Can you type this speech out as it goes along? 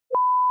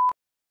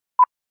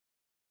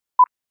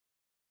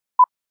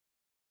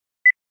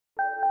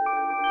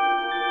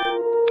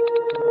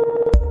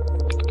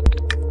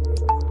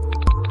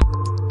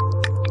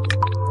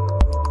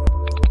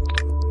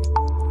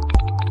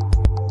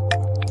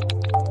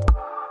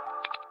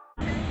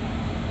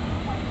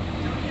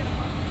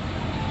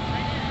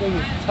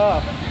thing is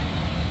tough.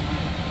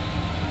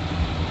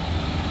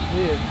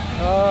 It is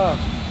tough.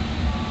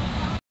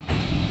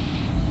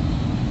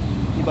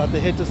 You about to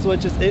hit the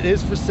switches? It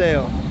is for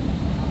sale.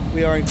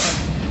 We are in.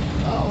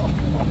 Oh.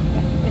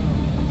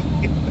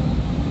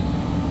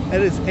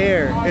 That is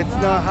air. It's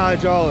not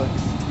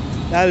hydraulics.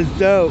 That is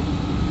dope.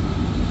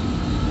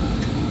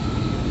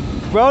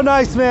 Real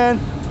nice, man.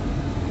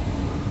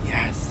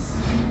 Yes.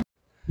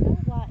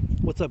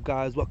 What's up,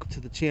 guys? Welcome to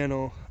the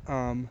channel.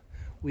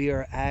 We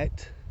are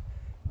at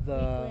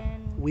the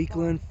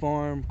Weakland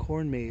Farm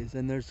corn maze,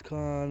 and there's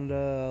kind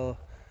of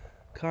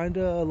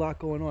a lot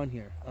going on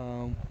here.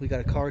 We got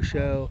a car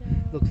show.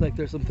 Looks like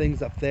there's some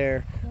things up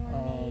there.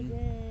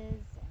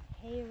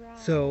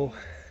 So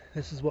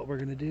this is what we're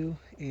gonna do,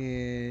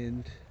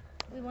 and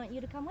we want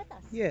you to come with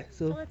us. Yeah,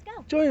 so let's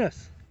go. Join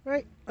us,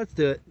 right? Let's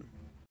do it.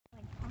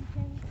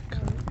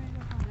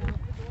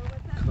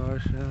 Car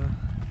show.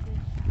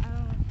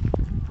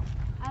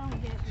 I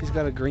don't get it. She's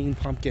got a green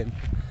pumpkin.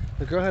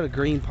 The girl had a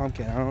green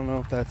pumpkin. I don't know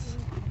if that's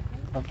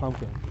a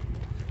pumpkin.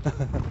 We're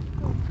gonna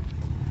go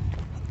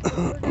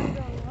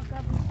walk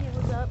up and see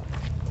what's up.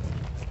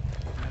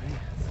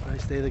 It's a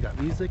nice day. They got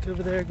music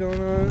over there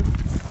going on.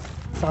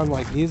 Sound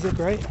like music,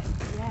 right?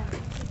 Yeah.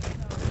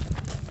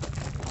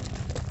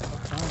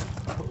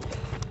 Look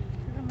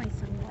at my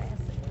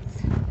sunglasses.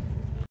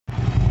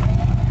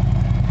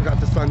 I got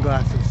the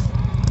sunglasses.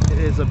 It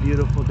is a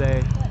beautiful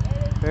day.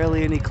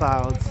 Barely any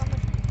clouds.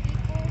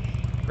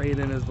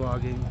 Brayden is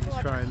vlogging.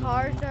 He's trying to.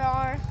 Cars there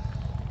are.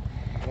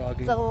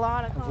 Vlogging. It's a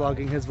lot of cars.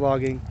 Vlogging his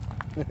vlogging.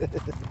 But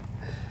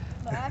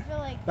I feel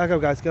like. Back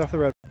up, guys. Get off the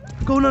road.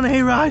 Going on a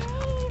hayride.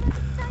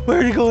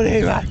 We're gonna go on a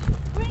hayride.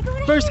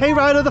 First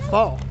hayride of the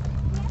fall.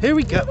 Here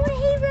we go.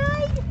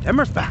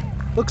 Emmer's back.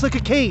 Looks like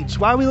a cage.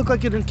 Why do we look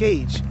like in a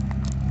cage?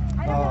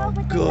 I don't know,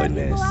 but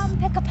goodness. Go out and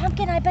pick a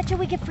pumpkin. I bet you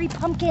we get free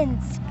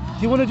pumpkins.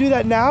 Do you want to do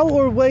that now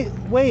or wait?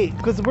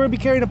 Because we're gonna be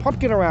carrying a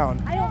pumpkin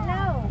around. I don't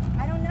know.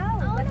 I don't know.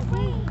 Let's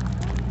see.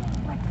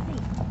 Let's see.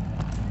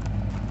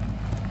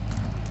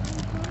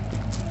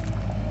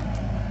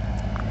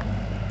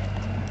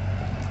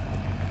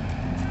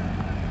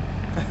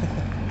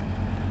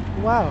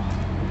 Wow.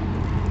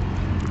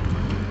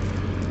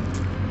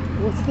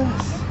 What's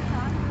this?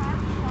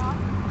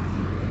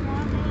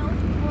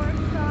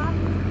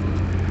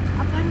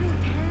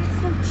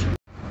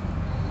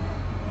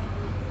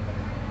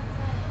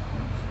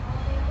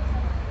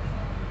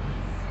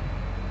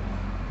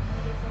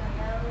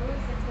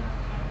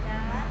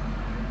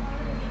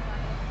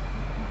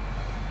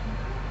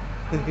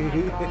 There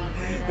he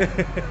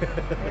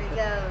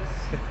goes.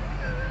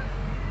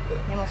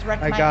 He almost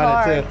wrecked my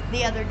car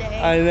the other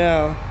day. I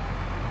know.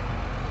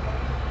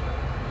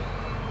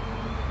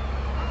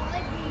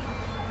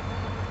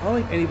 I don't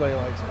think anybody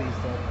likes bees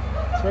though.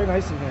 It's very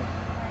nice in here.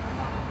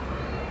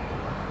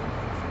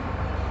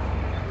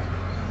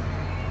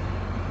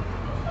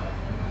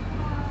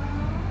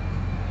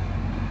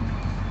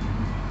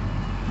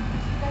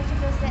 You guys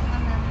should go sit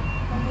on the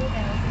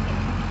windows and get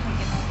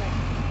pumpkin real quick.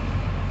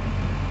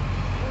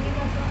 Will you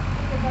guys go,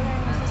 your brother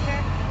and your sister?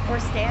 Or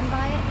stand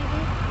by it,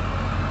 maybe?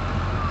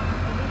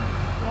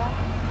 Yeah?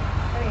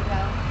 There you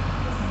go.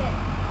 Just sit.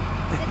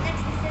 Sit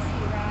next to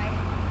Sissy, right?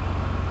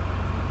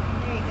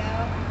 There you go.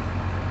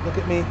 Look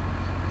at me.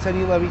 Pretend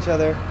you love each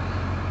other.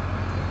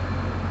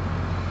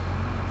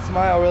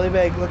 Smile really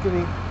big. Look at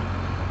me.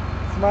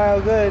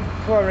 Smile good.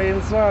 Come on,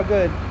 Raiden. Smile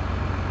good.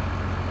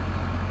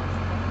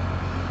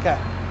 Okay.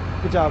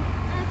 Good job.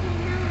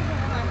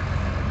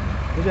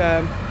 Good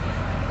job.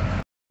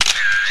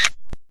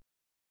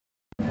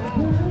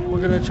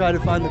 We're gonna try to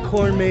find the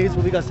corn maze,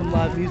 but we got some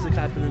live music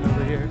happening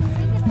over here.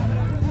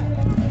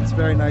 It's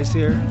very nice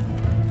here.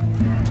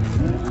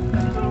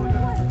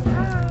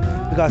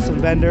 We got some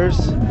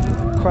vendors,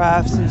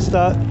 crafts and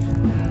stuff.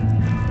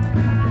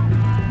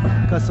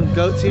 Got some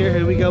goats here.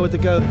 Here we go with the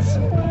goats.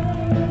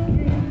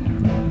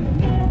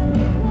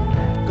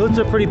 Goats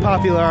are pretty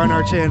popular on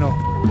our channel.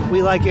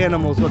 We like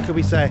animals, what can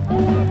we say?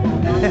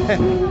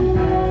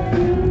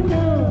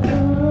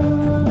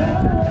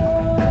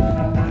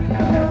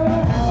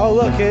 Oh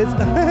look, kids.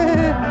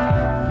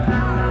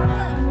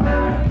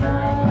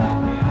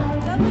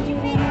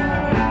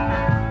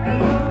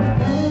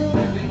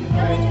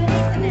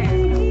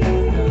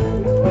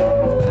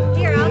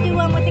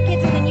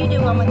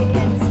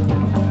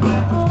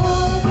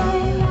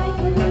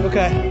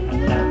 Okay.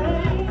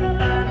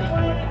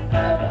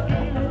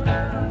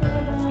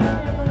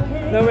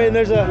 No, wait,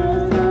 there's a...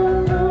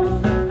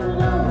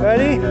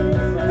 Ready?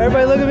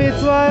 Everybody look at me and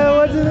smile.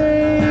 1, 2, 3.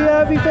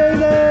 Happy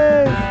faces.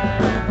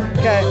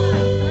 Okay.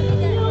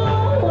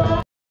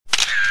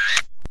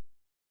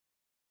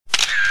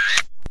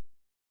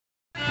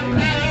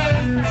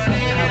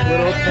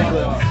 Little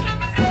piglets.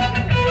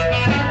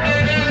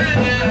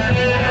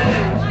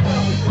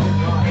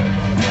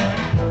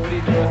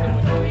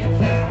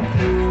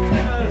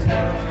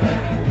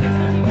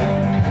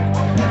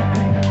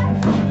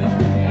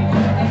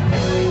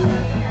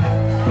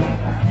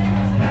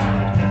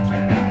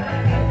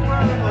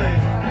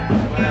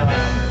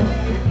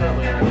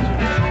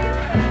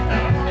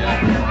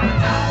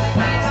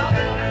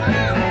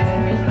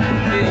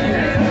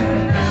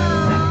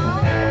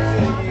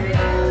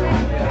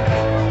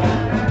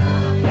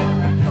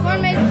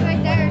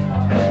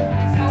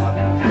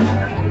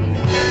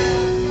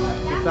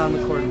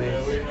 around the corn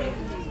maze.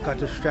 Got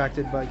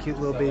distracted by cute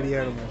little baby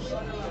animals.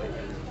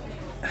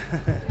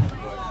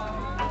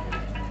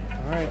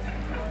 Alright.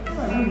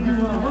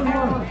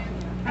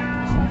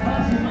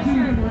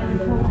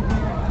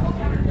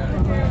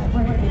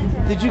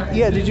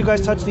 Did you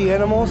guys touch the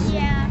animals?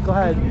 Yeah. Go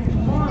ahead.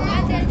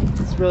 I did.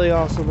 It's really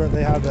awesome that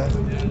they have that.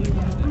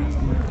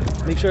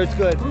 Make sure it's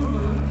good.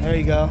 There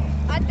you go.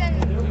 I've done.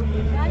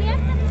 How do you have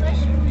to push?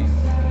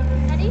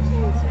 How do you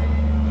change?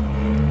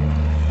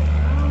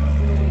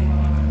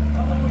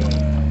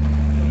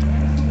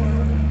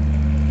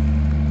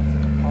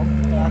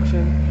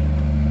 Action.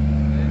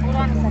 Hold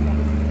on a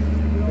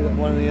second. We got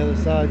one on the other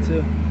side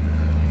too.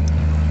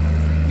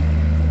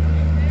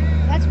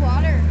 That's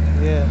water.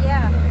 Yeah.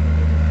 Yeah.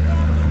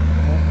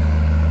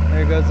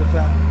 There goes the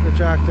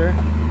tractor.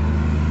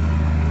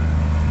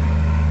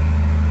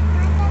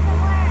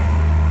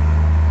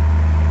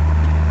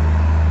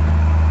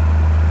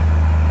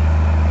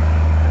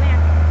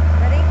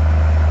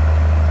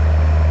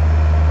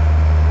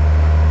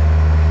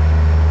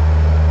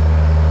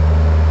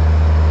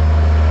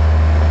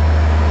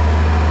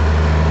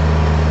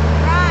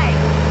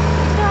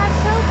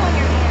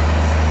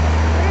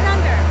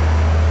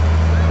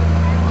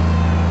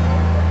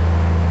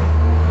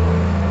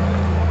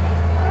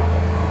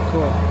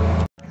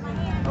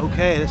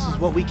 Okay, this is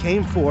what we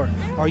came for.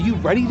 Are you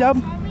ready, Dub?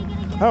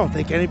 I don't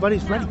think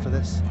anybody's ready for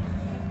this.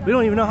 We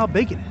don't even know how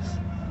big it is.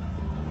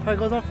 Probably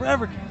goes on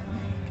forever.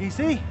 Can you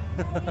see?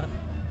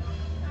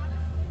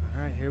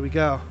 Alright, here we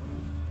go.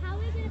 How are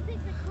we going to pick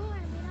the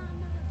corn? We don't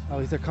know.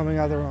 Oh, they're coming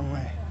out the wrong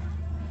way.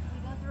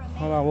 We go through a maze.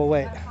 Hold on, we'll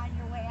wait. You gotta find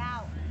your way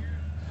out.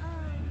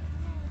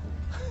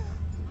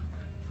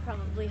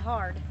 Probably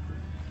hard.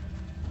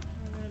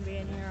 We're going to be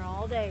in here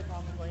all day,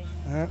 probably.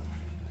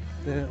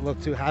 Didn't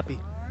look too happy.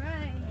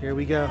 Alright. Here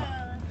we go.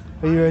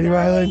 Are you ready,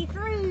 Rylan?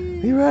 Are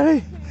you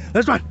ready?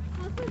 Let's run.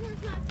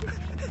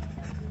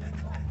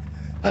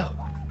 Oh.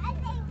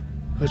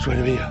 Which way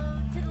do we go?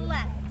 To the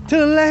left. To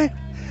the left.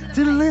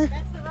 To the left.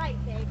 That's the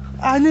right, babe.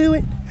 I knew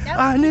it. Nope,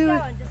 I knew keep it.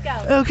 going. Just go.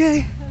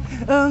 Okay.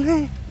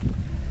 Okay.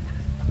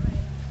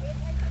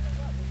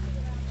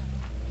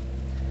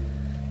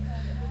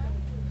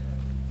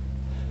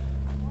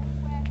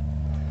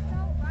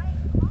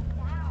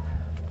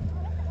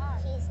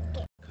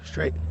 Go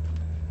straight.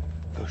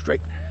 Go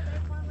straight.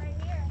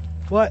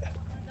 What? Go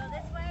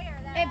this way or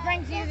that? It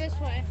brings you this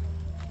way.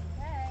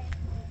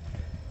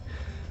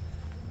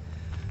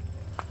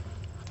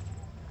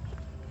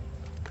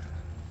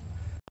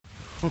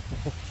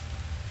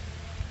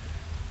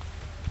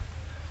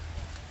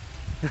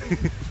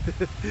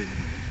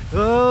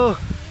 Oh,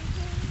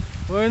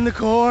 we're in the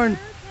corn.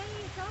 Okay,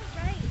 it's all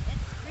right.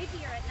 It's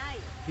creepier at night.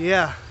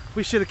 Yeah,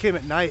 we should have came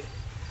at night.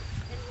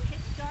 It's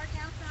pitch dark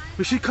outside.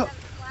 We should come.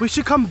 We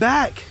should come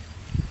back.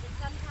 And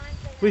sometimes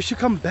they We should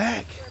come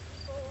back. where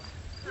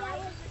people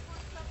hide. Just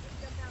want something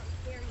to jump out and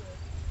scare you.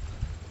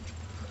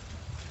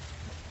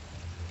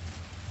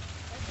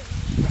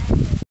 I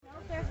don't know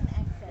if there's an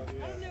exit.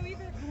 I don't know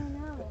either. I don't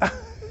know.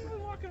 We've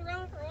been walking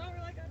around for a while.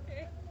 We're like,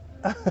 okay.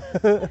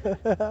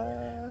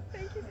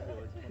 Thank you so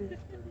much.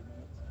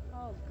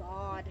 Oh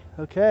God.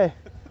 Okay.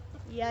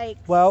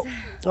 Yikes. Well,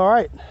 all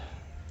right.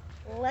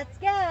 Let's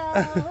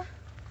go.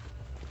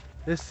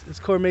 This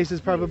corn maze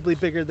is probably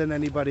bigger than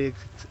anybody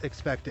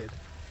expected.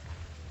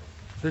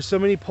 There's so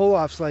many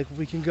pull-offs. Like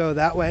we can go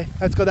that way.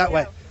 Let's go that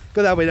way.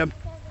 Go that way, Deb.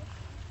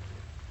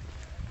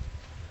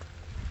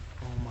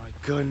 Oh my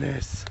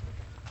goodness.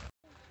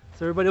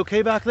 Is everybody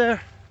okay back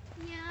there?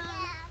 Yeah.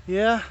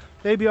 Yeah.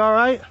 Baby, all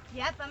right?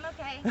 Yep, I'm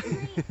okay.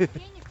 Getting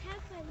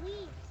attacked by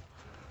leaves.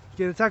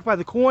 Getting attacked by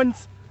the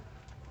corns?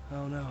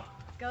 Oh no.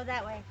 Go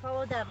that way.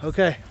 Follow Dubs.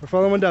 Okay, we're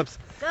following Dubs.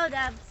 Go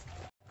Dubs.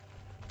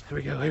 Here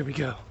we go, here we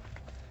go.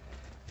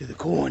 To the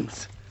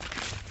corns.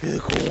 To the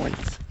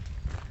corns.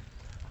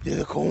 To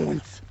the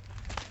corns.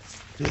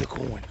 To the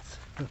corns.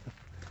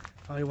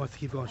 Oh, he wants to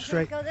keep going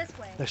straight. Go this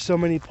way. There's so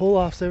many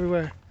pull-offs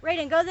everywhere.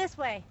 Raiden, go this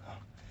way.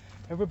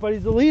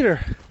 Everybody's the leader.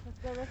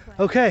 Let's go this way.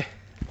 Okay.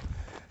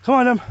 Come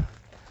on, Em.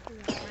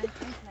 Okay.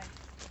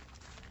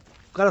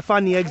 Gotta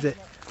find the exit.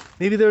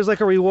 Maybe there's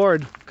like a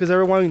reward because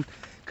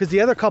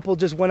the other couple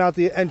just went out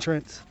the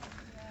entrance.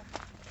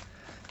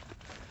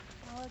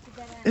 Oh, it's a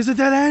dead end. Is it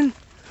dead end?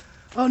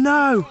 Oh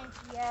no.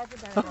 Yeah, it's a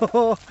dead end.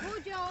 Oh.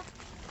 Hold y'all.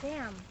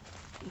 Damn.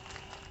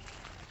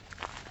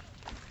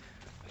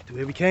 The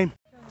way we came.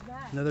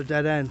 Another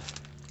dead end.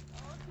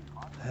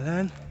 Dead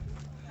end.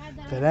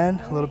 Dead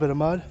end. A little bit of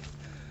mud.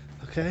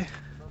 Okay.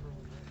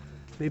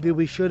 Maybe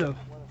we should have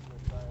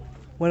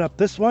went up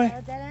this way.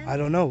 I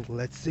don't know.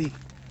 Let's see.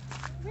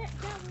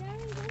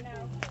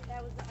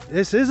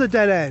 This is a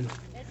dead end.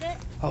 Is it?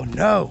 Oh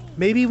no.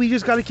 Maybe we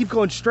just got to keep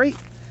going straight.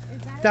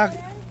 Is that Doc- a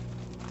dead end?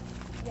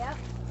 Yep.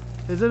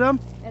 Is it them?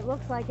 It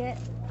looks like it.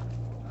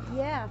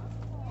 Yeah.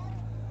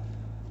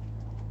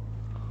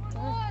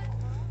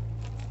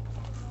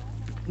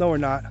 No, we're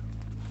not.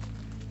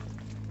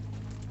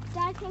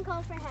 Dad can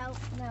call for help.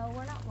 No,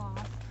 we're not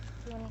lost.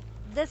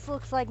 This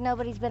looks like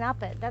nobody's been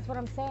up it. That's what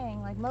I'm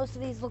saying. Like most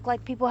of these look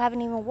like people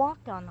haven't even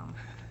walked on them.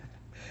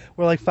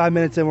 We're like 5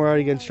 minutes in, we're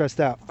already getting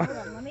stressed out. Hold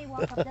on, let me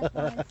walk up this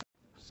line.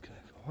 Just gonna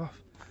go off.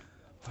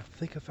 I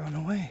think I found a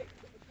way.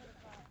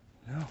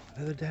 No,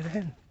 another dead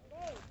end.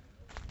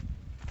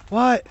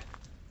 What?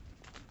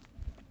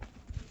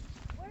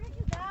 Where did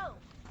you go?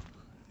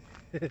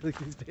 Look,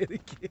 he's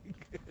panicking.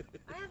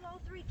 I have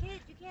all 3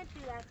 kids. You can't do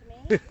that to me.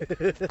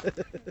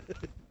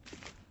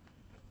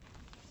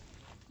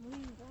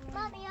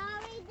 Mommy, I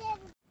already did.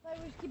 Wait,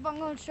 we just keep on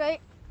going straight.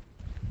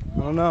 I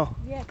don't know.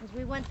 Yeah, because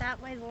we went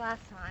that way the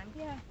last time.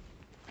 Yeah.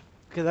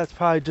 Okay, that's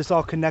probably just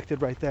all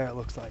connected right there, it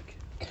looks like.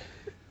 This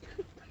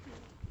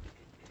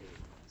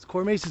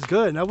corn maze is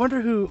good. And I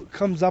wonder who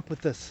comes up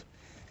with this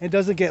and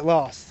doesn't get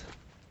lost.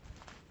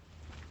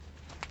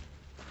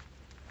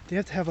 They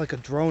have to have like a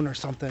drone or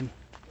something.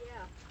 Yeah.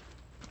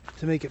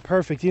 To make it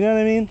perfect. You know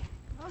what I mean?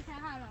 Okay,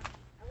 hold on. I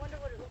wonder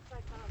what it looks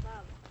like from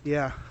above.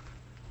 Yeah.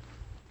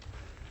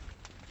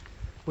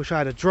 Wish I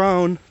had a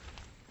drone.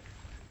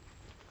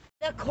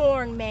 The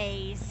corn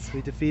maze.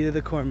 We defeated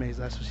the corn maze.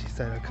 That's what she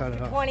said. I cut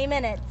it off. 20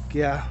 minutes.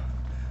 Yeah.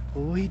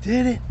 Well, we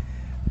did it.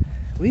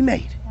 We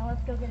made it. Now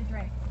let's go get a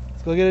drink.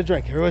 Let's go get a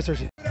drink. Everybody's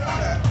searching.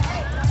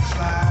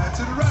 Slide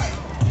to the right.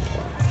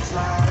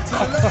 Slide to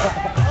the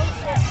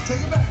left.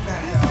 Take it back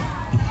now, y'all.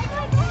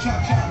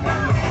 Chop, chop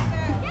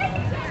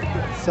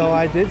now. So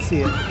I did see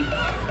it.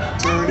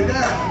 Turn it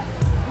out.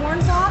 Corn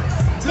box?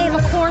 They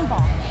have a corn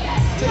box.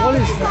 What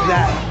is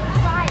that?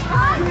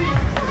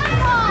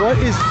 What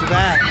is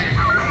that?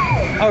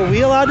 Are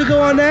we allowed to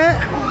go on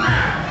that?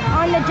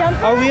 On the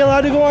jumper? Are we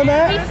allowed to go on We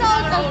that? saw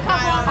a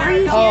couple. Are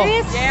you Oh,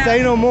 serious?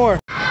 say no more.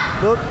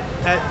 Look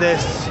at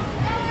this.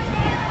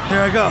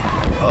 Here I go.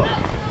 Oh,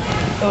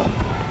 oh,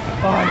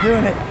 oh, I'm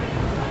doing it.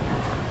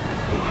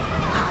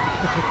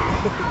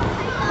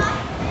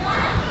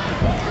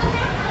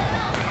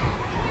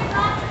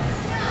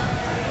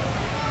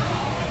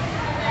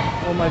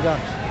 Oh my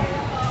gosh.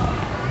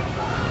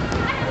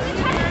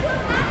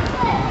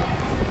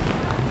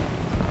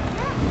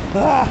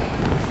 Ah.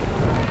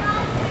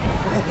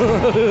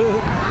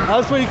 That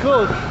was pretty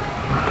cool.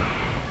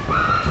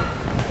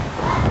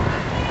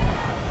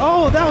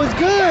 Oh, that was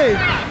good.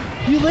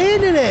 You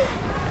landed it.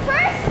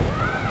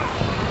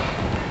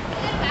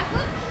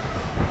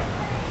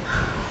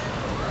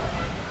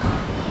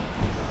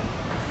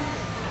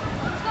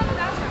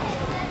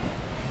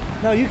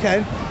 No, you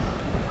can.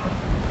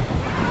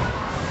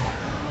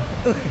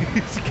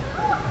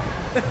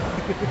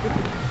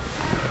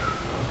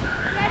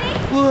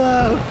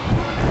 Whoa.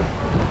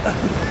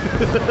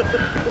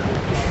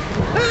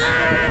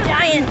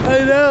 Giant.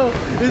 I know.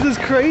 This is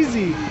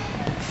crazy.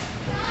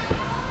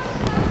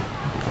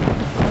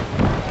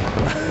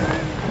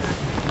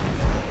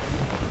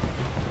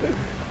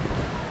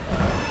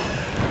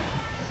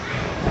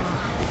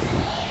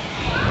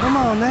 Come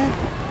on, man.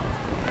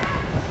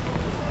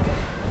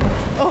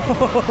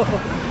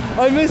 Oh,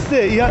 I missed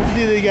it. You have to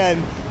do it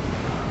again.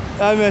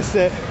 I missed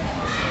it.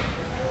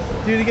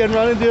 Do it again.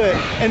 Run and do it.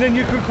 And then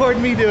you can record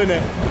me doing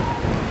it.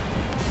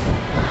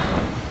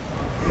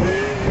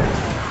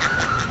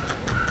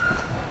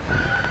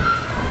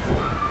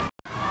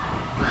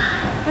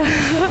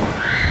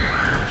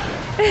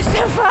 It's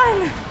so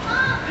fun.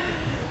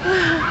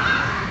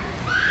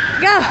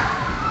 Go.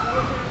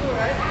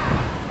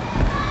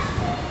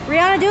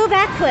 Rihanna, do a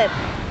backflip. I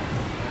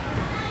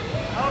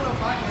don't know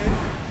if I can.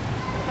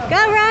 Go,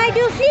 Ryan,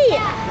 do a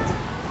feet.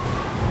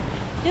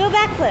 Do a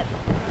backflip.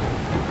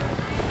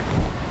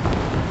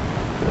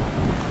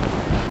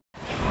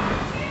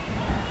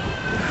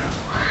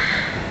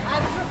 I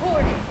was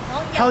recording.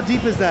 Don't yell. How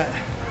deep is that?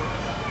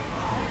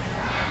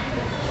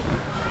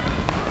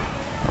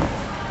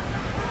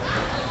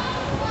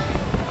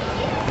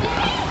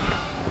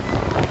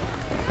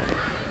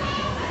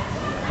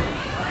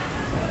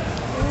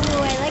 Ooh, I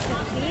like the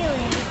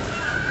feeling.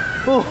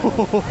 Oh.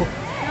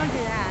 Don't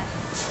do that.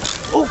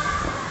 Oh.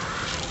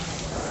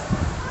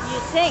 You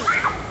sink.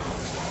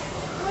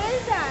 What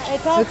is that?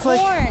 It's all It's like-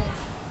 corn.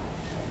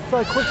 It's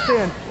like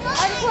quicksand.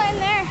 I just went in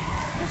there.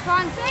 Just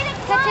fun.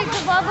 Catch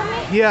it above me.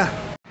 Yeah.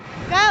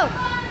 Go.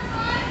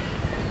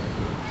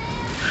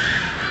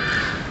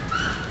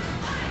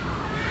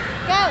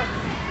 Go.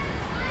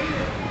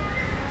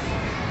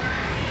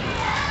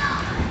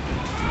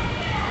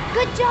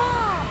 Good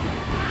job.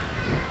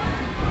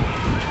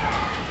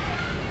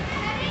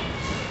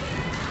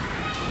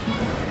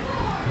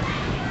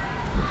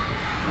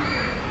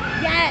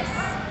 Yes.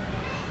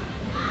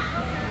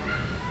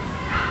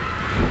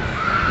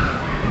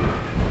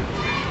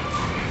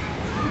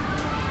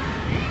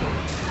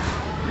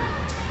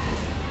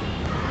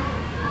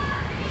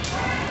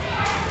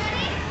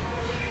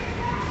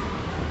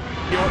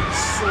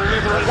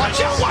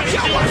 Watch out, watch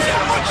out, watch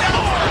out, watch out!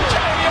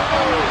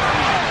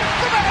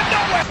 Come out of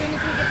nowhere! As soon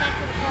as we get back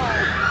to the car,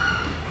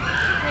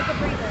 take a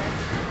breather.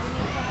 You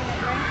need something to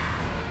drink?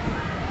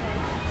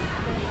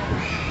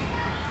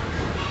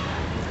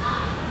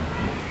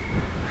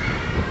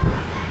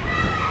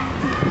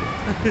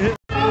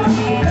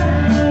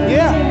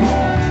 Yeah.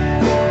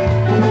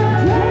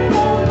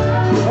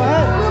 Go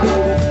ahead.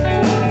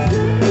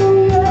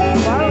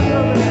 Smile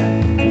over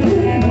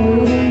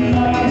there.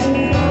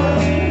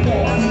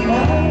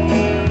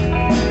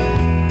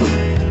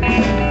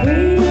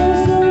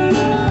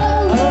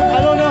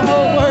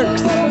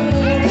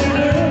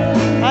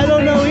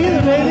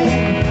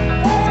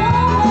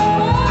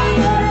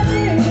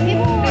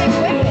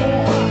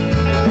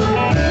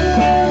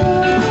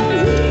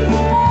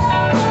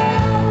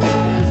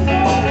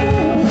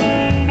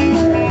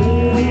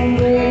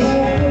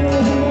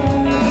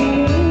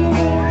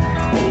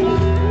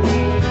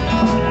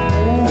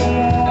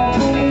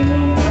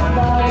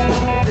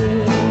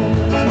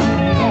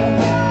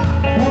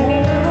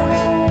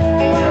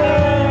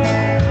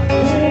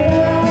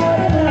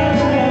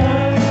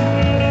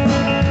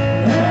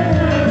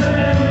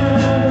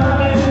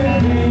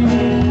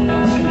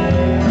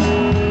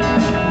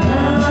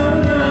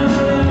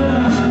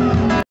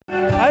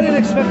 I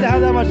didn't expect to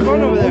have that much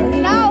fun over there.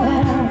 No.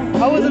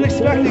 I wasn't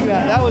expecting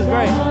that. That was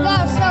great.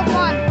 That was so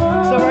fun.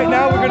 So right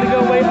now we're gonna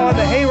go wait on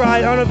the hayride. I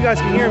don't know if you guys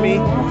can hear me,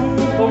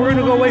 but we're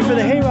gonna go wait for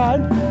the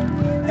hayride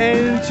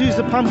and choose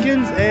the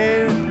pumpkins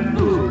and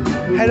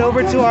head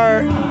over to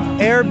our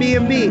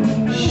Airbnb.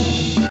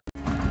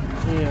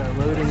 Yeah,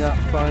 loading up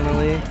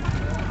finally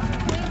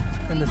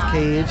in this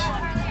cage.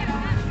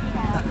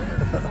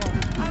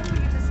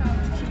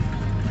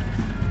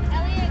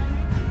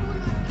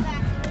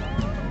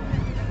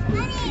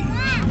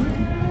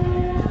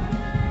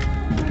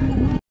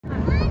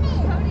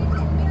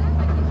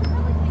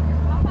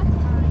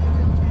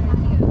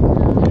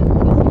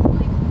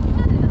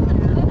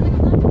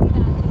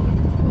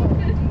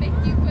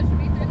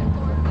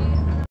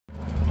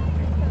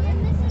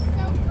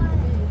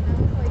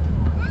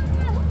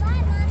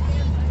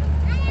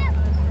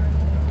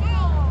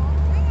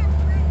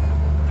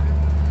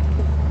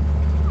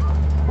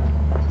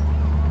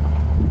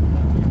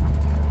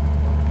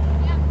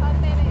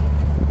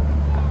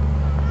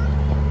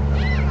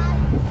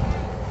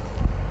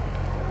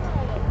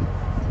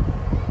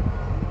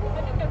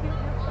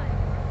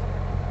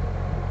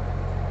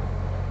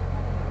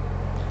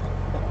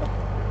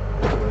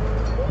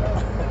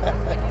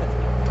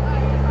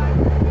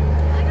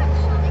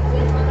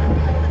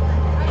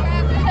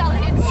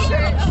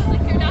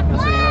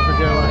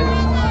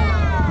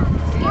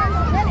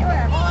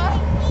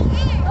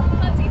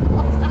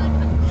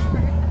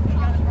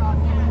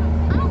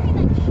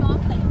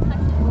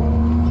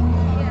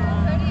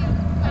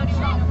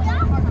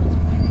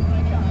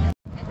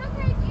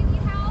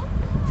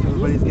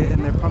 Everybody's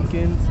getting their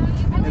pumpkins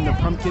in the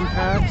pumpkin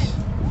patch,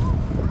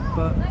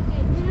 but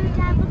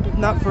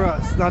not for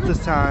us, not this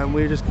time.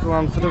 We're just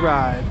along for the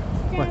ride.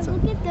 What's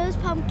up? Look at those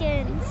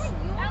pumpkins.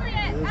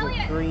 Those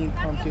are green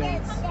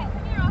pumpkins.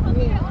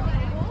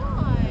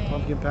 The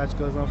pumpkin patch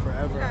goes on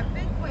forever.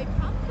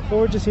 But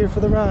we're just here for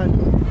the ride.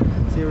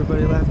 See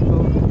everybody laughing.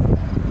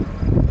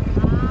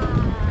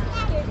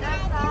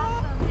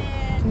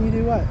 Can you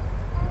do what?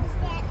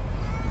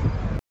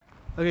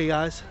 Okay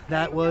guys,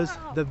 that was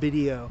the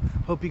video.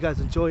 Hope you guys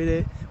enjoyed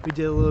it. We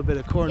did a little bit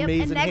of corn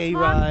maze and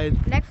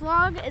hayride. Next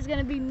vlog is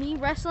gonna be me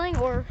wrestling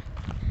or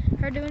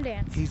her doing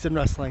dance. He's in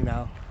wrestling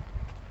now.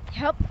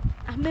 Yep,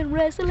 I'm in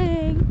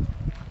wrestling.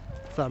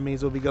 So that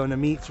means we'll be going to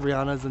meets.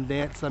 Rihanna's in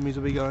dance. That means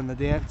we'll be going to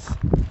dance.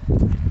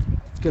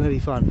 It's gonna be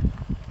fun.